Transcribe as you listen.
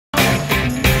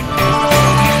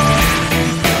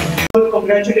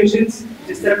congratulations.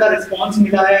 जिस तरह का रिस्पांस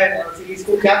मिला है सीरीज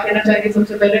को, क्या कहना चाहेंगे?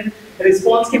 सबसे पहले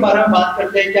रिस्पांस के बारे में बात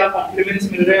करते हैं, क्या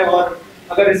कॉम्प्लीमेंट्स मिल रहे हैं, और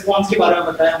अगर रिस्पांस के बारे में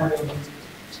बताएं हमारे को।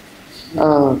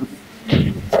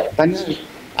 Tanya,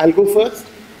 I'll go first.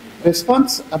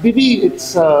 Response, abhi bhi it's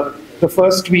the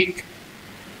first week,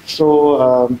 so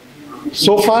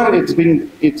far it's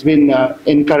been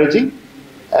encouraging,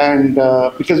 and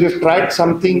because we've tried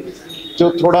something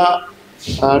जो थोड़ा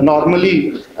normally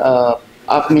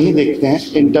आप नहीं देखते हैं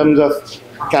in terms of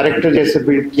character जैसे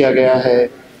build किया गया है,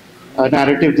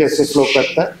 narrative जैसे flow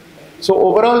करता है, so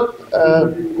overall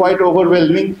quite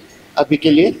overwhelming अभी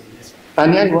के लिए।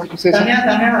 Tanya, you want to say something?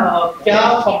 Tanya, क्या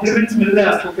कॉम्प्लीमेंट्स मिल रहे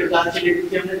हैं आपको किरदार के लिए?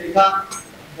 क्योंकि हमने देखा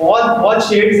बहुत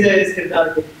शेड्स है इस किरदार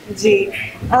के। जी,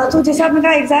 तो जैसे आपने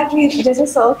कहा एग्जैक्टली जैसे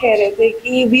सर कह रहे थे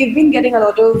कि we have been getting a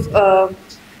lot of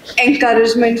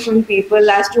encouragement from people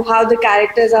as to how the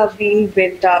characters are being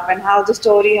built up and how the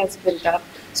story has built up.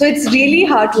 So it's really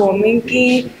heartwarming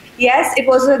ki yes,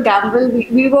 it was a gamble.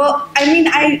 We were, I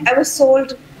mean, I was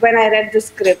sold when I read the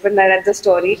script, when I read the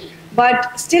story,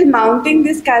 but still mounting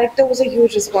this character was a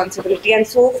huge responsibility, and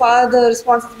so far the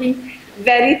response has been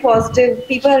very positive.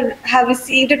 People have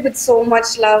received it with so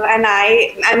much love, and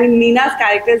I mean Meena's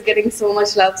character is getting so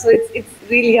much love, so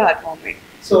it's really heartwarming.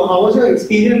 So how was your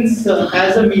experience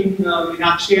as a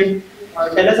Meenakshi?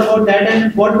 Tell us about that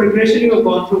and what preparation you have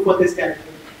gone through for this character.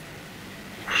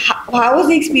 How was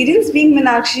the experience being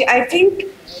Meenakshi? I think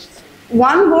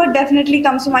one word definitely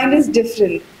comes to mind is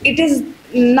different. It is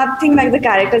nothing like the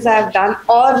characters I have done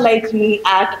or like me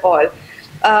at all.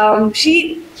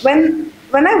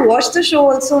 When I watched the show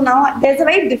also now, there's a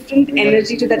very different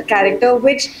energy to that character,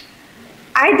 which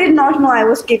I did not know I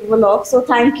was capable of. So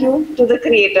thank you to the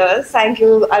creators. Thank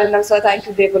you, Arindam sir. Thank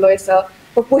you, Devaloy sir,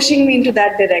 for pushing me into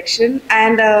that direction.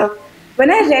 And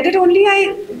when I read it only,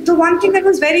 the one thing that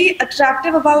was very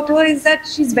attractive about her is that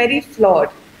she's very flawed.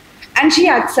 And she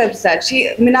accepts that.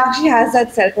 Meenakshi has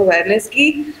that self-awareness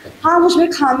कि हाँ मुझमें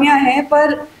खामियां हैं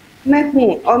पर मैं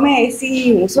हूँ और मैं ऐसी ही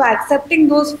हूँ. So accepting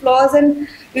those flaws and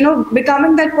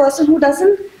becoming that person who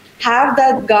doesn't have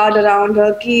that guard around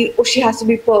her कि oh, she has to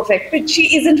be perfect. But she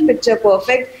isn't picture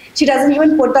perfect. She doesn't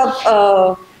even put up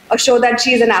a show that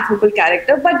she is an affable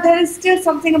character. But there is still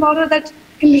something about her that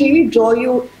can really draw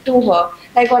you to her.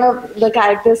 Like one of the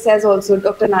characters says also,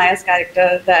 Dr. Naya's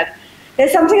character, that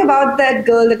there's something about that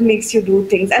girl that makes you do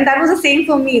things. And that was the same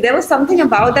for me. There was something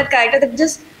about that character that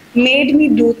just made me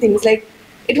do things. Like,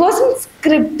 it wasn't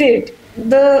scripted.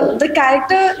 The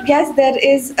character, yes, there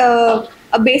is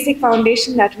a basic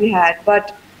foundation that we had.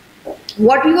 But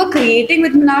what we were creating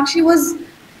with Meenakshi was,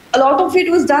 a lot of it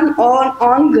was done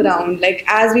on ground. Like,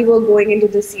 as we were going into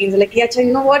the scenes, like, yeah,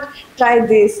 you know what, try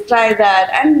this, try that.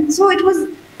 And so it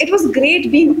was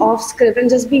great being off script and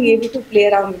just being able to play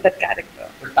around with that character.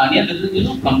 But Tanya, this is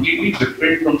completely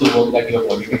different from the work that you have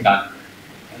already done.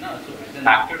 So as an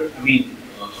actor, I mean,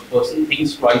 a person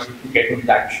thinks twice to get into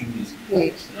that shoes.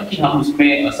 Right. कि हम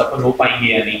उसमें सफल हो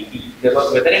पाएंगे या नहीं.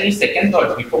 Were there any second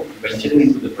thoughts before venturing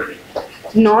into the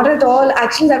project? Not at all.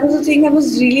 Actually, that was the thing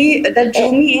that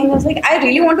drew me in. I was like, I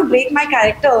really want to break my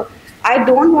character. I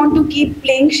don't want to keep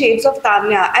playing shades of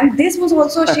Tanya. And this was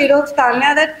also a shade of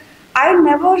Tanya that I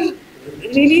never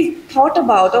really thought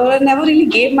about, or I never really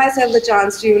gave myself the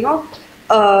chance to,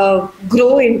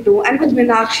 grow into. And with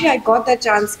Meenakshi, I got that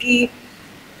chance ki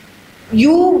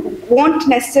you won't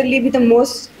necessarily be the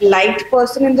most liked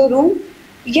person in the room,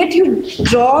 yet you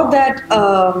draw that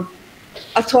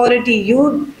authority.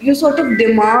 You sort of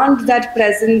demand that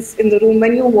presence in the room.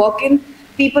 When you walk in,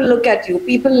 people look at you,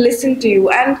 people listen to you,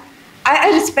 and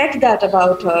I respect that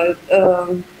about her.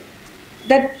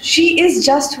 That she is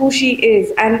just who she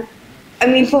is, and I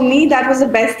mean, for me, that was the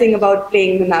best thing about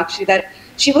playing Meenakshi. That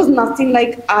she was nothing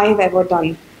like I've ever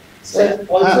done. So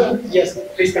also, yes,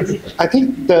 please continue. I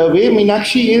think the way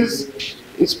Meenakshi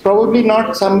is probably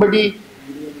not somebody,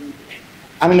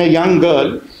 I mean, a young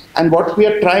girl, and what we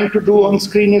are trying to do on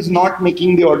screen is not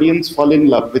making the audience fall in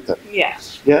love with her. Yeah.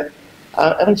 Yeah.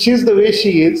 I mean, she's the way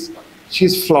she is.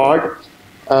 She's flawed.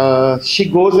 She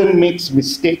goes and makes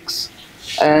mistakes,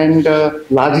 and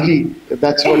largely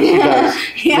that's what she does,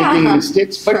 making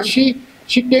mistakes. But she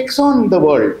takes on the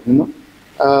world,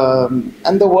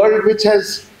 and the world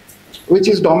which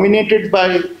is dominated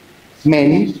by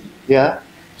men, yeah,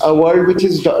 a world which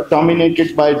is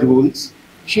dominated by rules.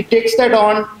 She takes that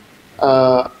on.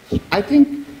 I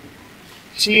think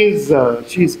she's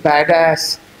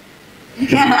badass.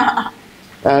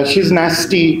 She's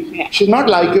nasty. Yeah. She's not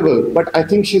likable, but I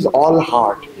think she's all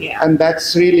heart, and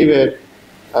that's really where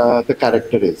the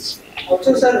character is.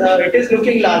 Also, sir, it is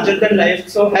looking larger than life.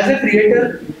 So, as a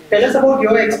creator, tell us about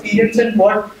your experience and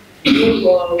what you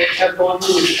have gone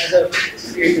through as a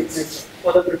creative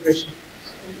for the preparation?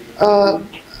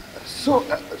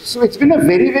 So it's been a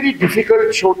very, very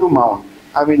difficult show to mount.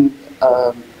 I mean,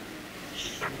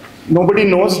 nobody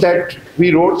knows that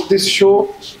we wrote this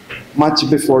show much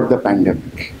before the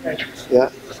pandemic. Right. Yeah,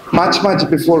 much, much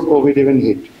before COVID even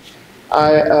hit.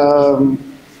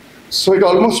 So it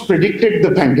almost predicted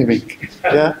the pandemic.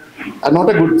 Yeah, not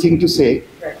a good thing to say.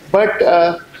 But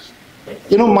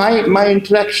my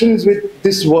interactions with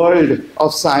this world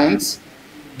of science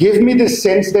gave me this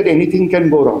sense that anything can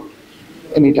go wrong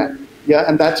anytime. Yeah,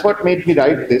 and that's what made me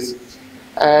write this.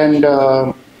 And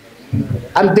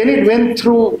then it went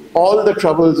through all the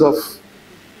troubles of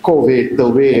COVID, the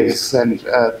waves and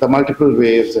the multiple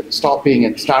waves and stopping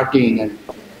and starting. And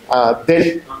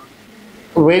then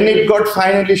when it got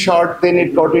finally shot, then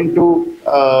it got into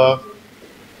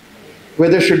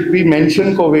whether should we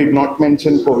mention COVID, not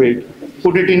mention COVID,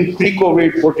 put it in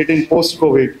pre-COVID, put it in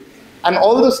post-COVID. And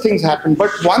all those things happened.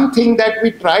 But one thing that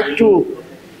we tried to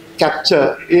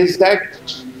capture is that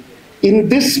in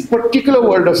this particular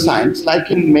world of science, like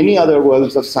in many other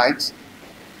worlds of science,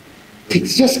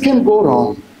 things just can go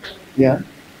wrong. Yeah,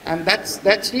 and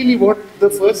that's really what the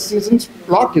first season's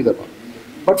plot is about.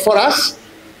 But for us,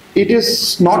 it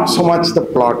is not so much the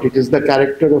plot; it is the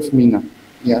character of Meena.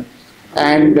 Yeah,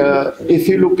 and if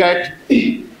you look at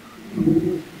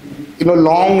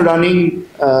long-running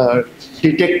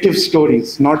detective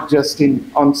stories, not just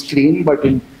on screen, but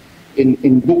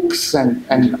in books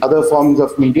and other forms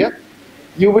of media,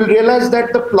 you will realize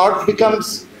that the plot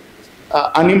becomes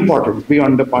unimportant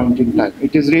beyond a point in time.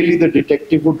 It is really the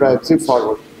detective who drives you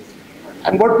forward.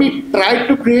 And what we tried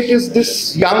to create is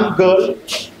this young girl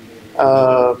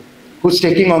who's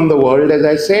taking on the world, as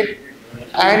I said,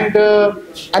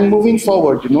 and moving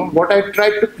forward. What I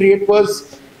tried to create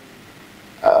was,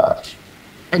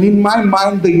 and in my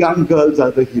mind, the young girls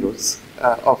are the heroes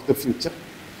of the future,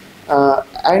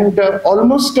 and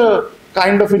almost a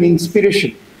kind of an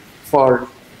inspiration for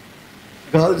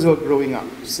girls who are growing up,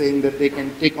 saying that they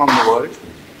can take on the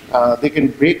world, they can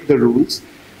break the rules,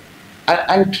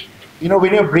 and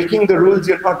when you're breaking the rules,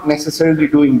 you're not necessarily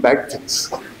doing bad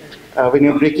things. When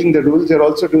you're breaking the rules, you're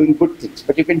also doing good things,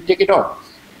 but you can take it on.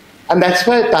 And that's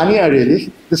why Tanya,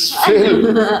 really, this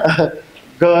frail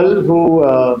girl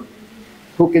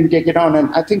who can take it on,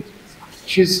 and I think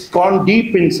she's gone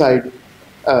deep inside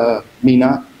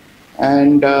Meena,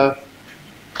 and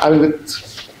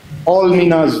with all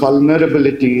Meena's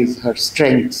vulnerabilities, her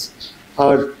strengths,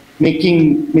 her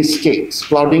making mistakes,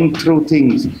 plodding through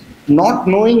things, not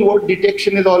knowing what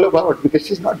detection is all about, because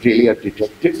she's not really a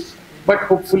detective, but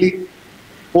hopefully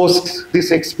post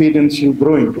this experience she'll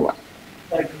grow into one.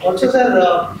 Right. Also,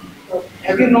 sir,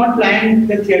 have you not planned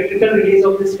the theatrical release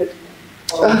of this film?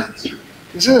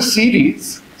 This is a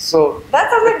series, so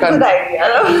That sounds like a good idea.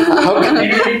 how can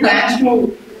Any plans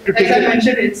to take as I it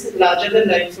mentioned, it's larger than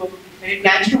life, so any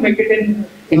plans to make it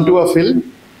into a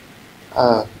film?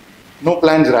 No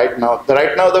plans right now.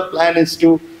 Right now the plan is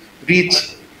to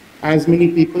reach as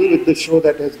many people with the show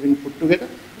that has been put together,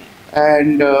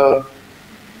 and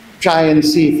try and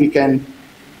see if we can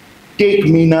take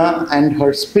Meena and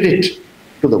her spirit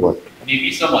to the world.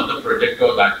 Maybe some other project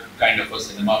or that kind of a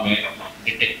cinema where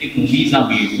detective movies are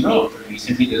made.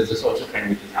 Recently there's this also trend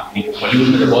which is happening. Hollywood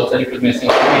में तो बहुत सारी फिल्में ऐसी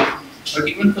हैं, but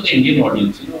even for the Indian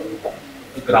audience,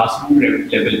 the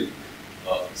grassroots level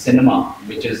cinema,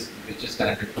 which is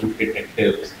connected to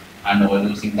detectives and all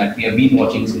those things that we have been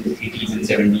watching since the 80s and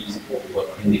 70s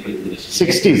in the film industry.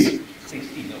 60s.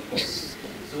 60s, of course.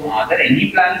 So, are there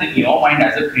any plans in your mind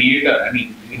as a creator? I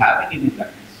mean, do you have any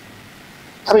plans?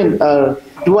 I mean,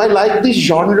 do I like this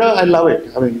genre? I love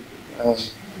it. I mean,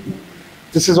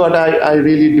 this is what I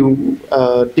really do,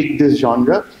 dig this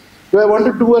genre. Do I want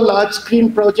to do a large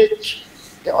screen project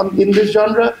in this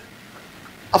genre?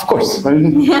 Of course. I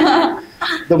mean,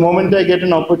 the moment I get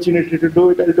an opportunity to do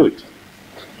it, I'll do it.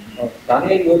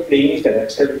 Tanya, you are playing a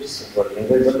character which is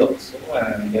vulnerable also,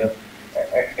 and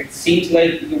it seems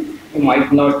like you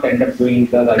might not end up doing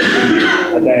the right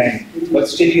thing at the end, but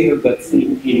still you have that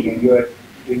same feeling and you are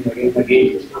doing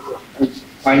again and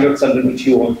find out something which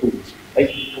you want to.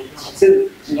 Like,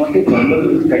 it's not a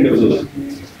normal kind of role.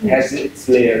 It has its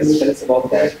layers. Tell us about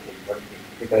that.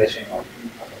 Preparation of.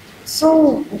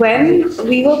 So when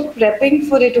we were prepping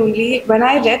for it only, when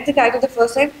I read the character the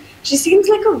first time, she seems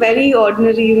like a very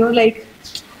ordinary, like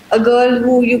a girl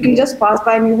who you can just pass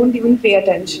by and you won't even pay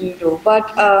attention to.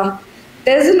 But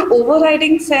there's an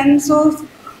overriding sense of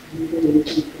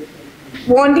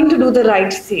wanting to do the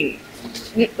right thing.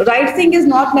 Right thing is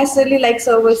not necessarily like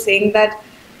Sir was saying that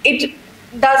it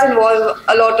does involve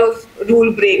a lot of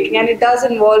rule breaking, and it does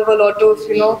involve a lot of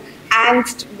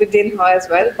angst within her as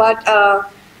well. But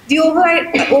the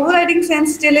overriding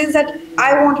sense still is that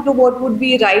I want to do what would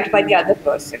be right by the other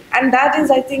person, and that is,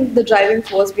 I think, the driving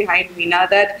force behind Meena.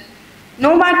 That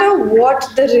no matter what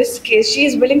the risk is, she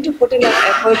is willing to put in that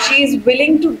effort. She is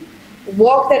willing to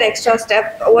walk that extra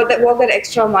step, or walk that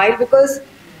extra mile, because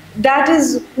that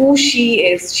is who she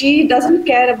is. She doesn't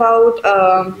care about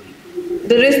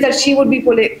the risk that she would be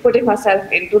putting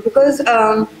herself into, because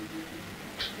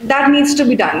that needs to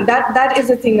be done. That is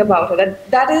the thing about her.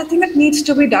 That is the thing that needs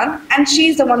to be done, and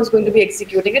she's the one who's going to be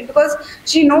executing it, because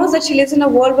she knows that she lives in a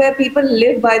world where people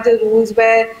live by the rules,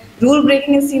 where rule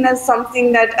breaking is seen as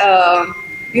something that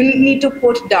you need to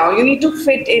put down. You need to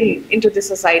fit into the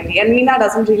society, and Meena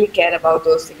doesn't really care about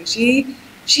those things. She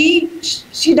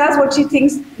does what she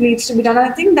thinks needs to be done, and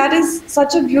I think that is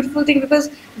such a beautiful thing, because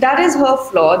that is her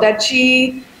flaw, that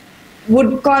she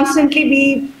would constantly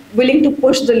be willing to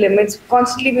push the limits,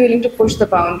 constantly be willing to push the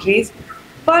boundaries.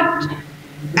 But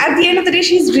at the end of the day,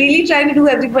 she's really trying to do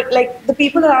everybody, like the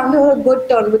people around her, a good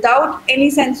turn, without any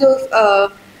sense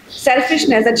of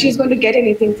selfishness that she's going to get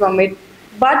anything from it,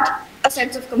 but a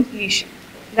sense of completion.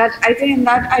 That I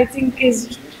think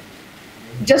is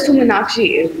just who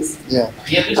Meenakshi is. Yeah.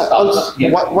 Also,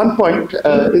 one point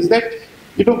is that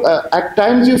at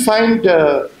times you find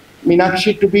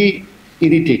Meenakshi to be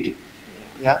irritating.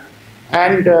 Yeah.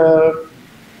 And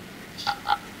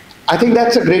I think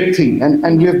that's a great thing,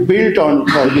 and we have built on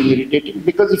her being irritating,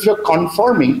 because if you're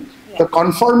conforming, the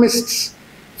conformists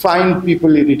find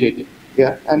people irritating.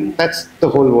 Yeah, and that's the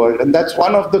whole world, and that's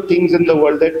one of the things in the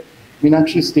world that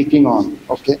Meenakshi is taking on.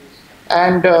 Okay,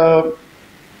 and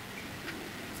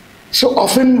so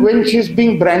often when she's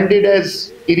being branded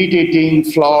as irritating,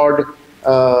 flawed,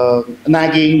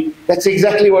 nagging, that's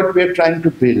exactly what we're trying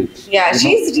to build. Yeah,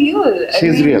 she's real.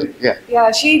 She's real. Yeah.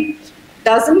 Yeah, she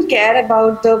doesn't care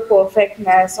about the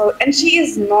perfectness, and she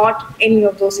is not any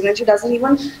of those things, and she doesn't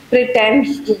even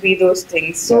pretend to be those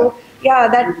things. So yeah,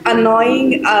 that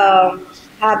annoying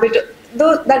habit,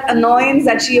 that annoyance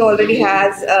that she already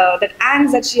has, that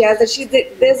angst that she has,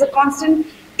 there's a constant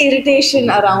irritation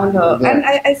around her. Yeah. And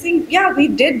I think, we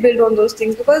did build on those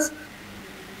things, because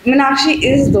Meenakshi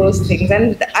is those things,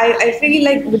 and I feel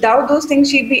like without those things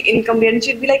she'd be incomplete, and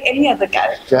she'd be like any other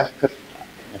character. Yeah.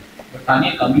 But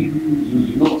Tanya, coming to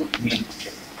you, I mean,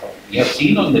 we have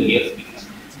seen on the real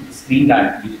screen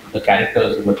that the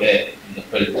characters over there in the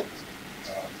film,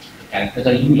 the characters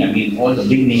are huge. I mean, all the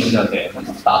big names are there.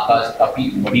 Takas,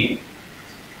 Kapi, Modi.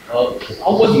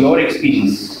 How was your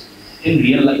experience in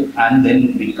real life and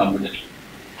then when you come to the real?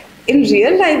 In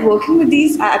real life, working with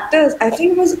these actors, I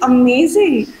think it was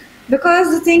amazing, because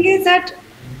the thing is that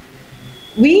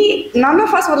none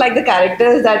of us were like the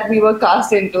characters that we were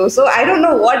cast into. So I don't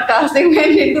know what casting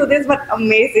went into this, but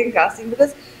amazing casting,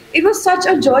 because it was such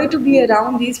a joy to be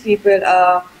around these people.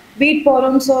 Be it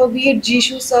Poram sir, be it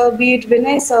Jishu sir, be it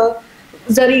Vinay sir,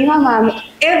 Zarina ma'am,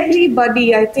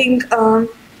 everybody. I think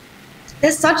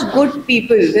they're such good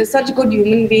people. They're such good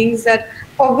human beings that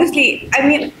obviously, I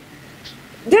mean,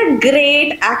 they're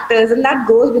great actors, and that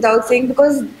goes without saying,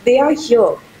 because they are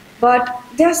here. But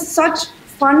they're such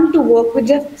fun to work with.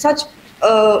 They're such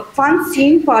fun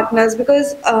scene partners,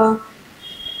 because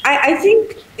I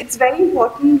think it's very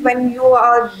important when you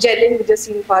are gelling with your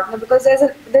scene partner, because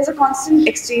there's a constant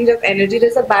exchange of energy.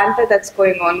 There's a banter that's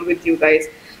going on with you guys.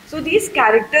 So these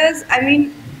characters, I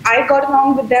mean, I got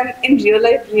along with them in real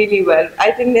life really well. I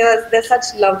think they're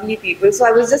such lovely people. So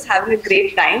I was just having a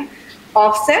great time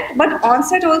offset, but on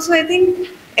set also, I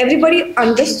think everybody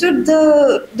understood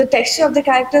the texture of the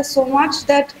character so much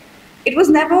that it was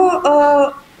never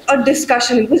a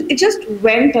discussion. It just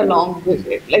went along with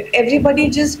it. Like everybody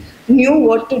just knew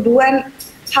what to do and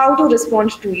how to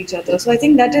respond to each other. So I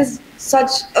think that is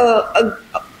such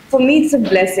for me, it's a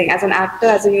blessing as an actor,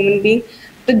 as a human being,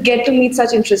 to get to meet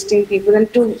such interesting people,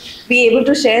 and to be able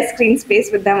to share screen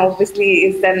space with them obviously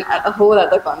is then a whole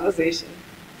other conversation.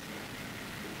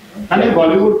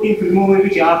 Bollywood की फिल्मों में भी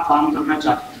क्या आप काम करना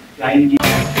चाहते हैं? क्या इनकी